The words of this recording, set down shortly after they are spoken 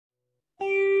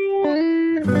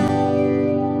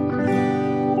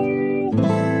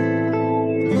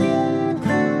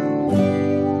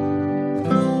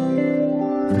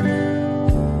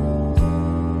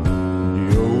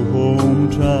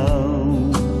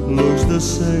Looks the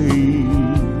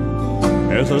same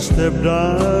as I step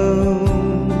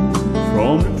down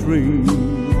from the train,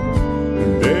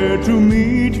 and there to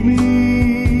meet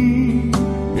me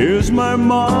is my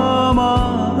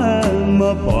mama and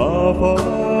my papa.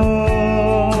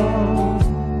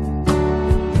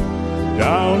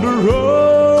 Down the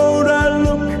road I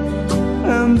look,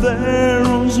 and there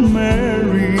was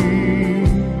Mary,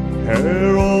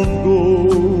 hair of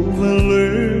gold and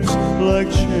lips like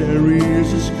cherries.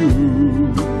 Is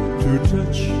good to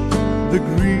touch the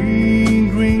green,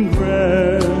 green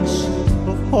grass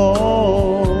of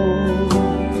home.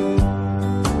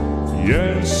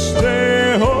 Yes,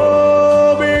 they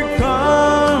all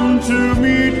come to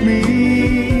meet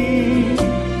me,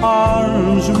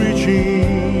 arms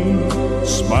reaching,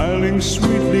 smiling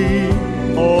sweetly.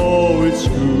 Oh, it's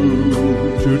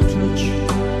good to touch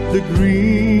the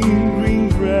green, green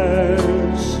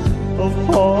grass of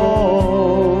home.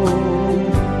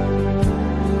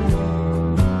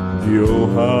 The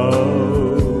old house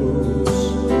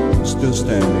still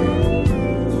standing,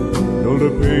 though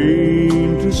the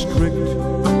paint is cracked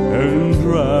and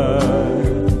dry.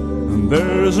 And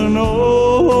there's an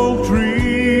oak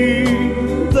tree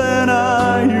that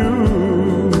I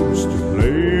used to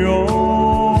play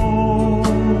on.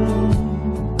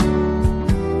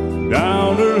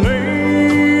 Down the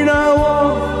lane I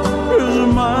walk is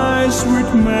my sweet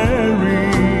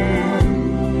Mary,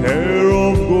 hair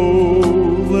of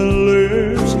gold and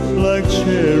lips like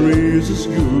cherries. Is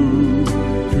good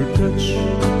to touch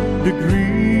the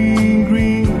green,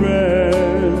 green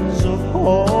grass of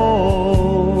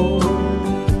home.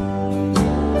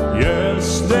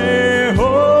 Yes, they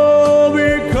all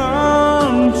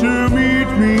come to meet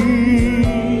me,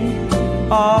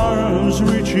 arms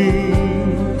reaching,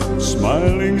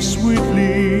 smiling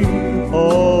sweetly.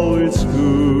 Oh, it's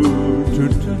good to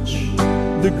touch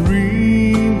the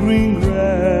green, green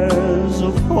grass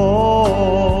of home.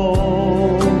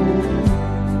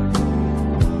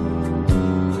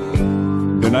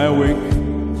 Then I awake,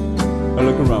 I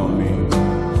look around me.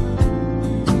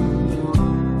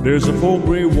 There's a full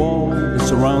gray wall that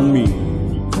surrounds me,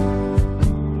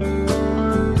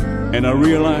 and I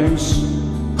realize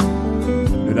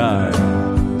that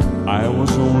I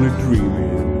was only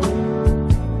dreaming.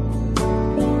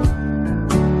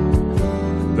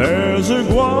 There's a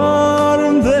guard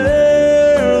and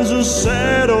there's a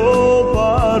sad old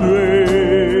padre,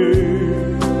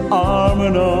 arm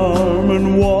in arm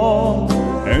and walk,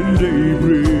 and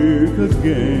daybreak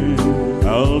again.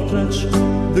 I'll touch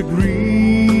the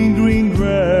green, green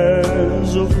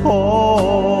grass of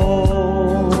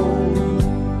home.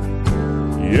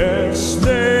 Yes,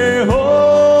 they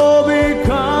all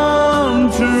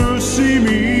come to see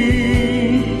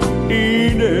me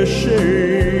in the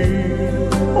shade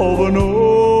of an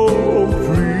oak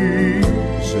tree.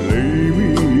 So lay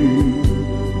me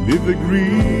neath the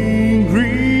green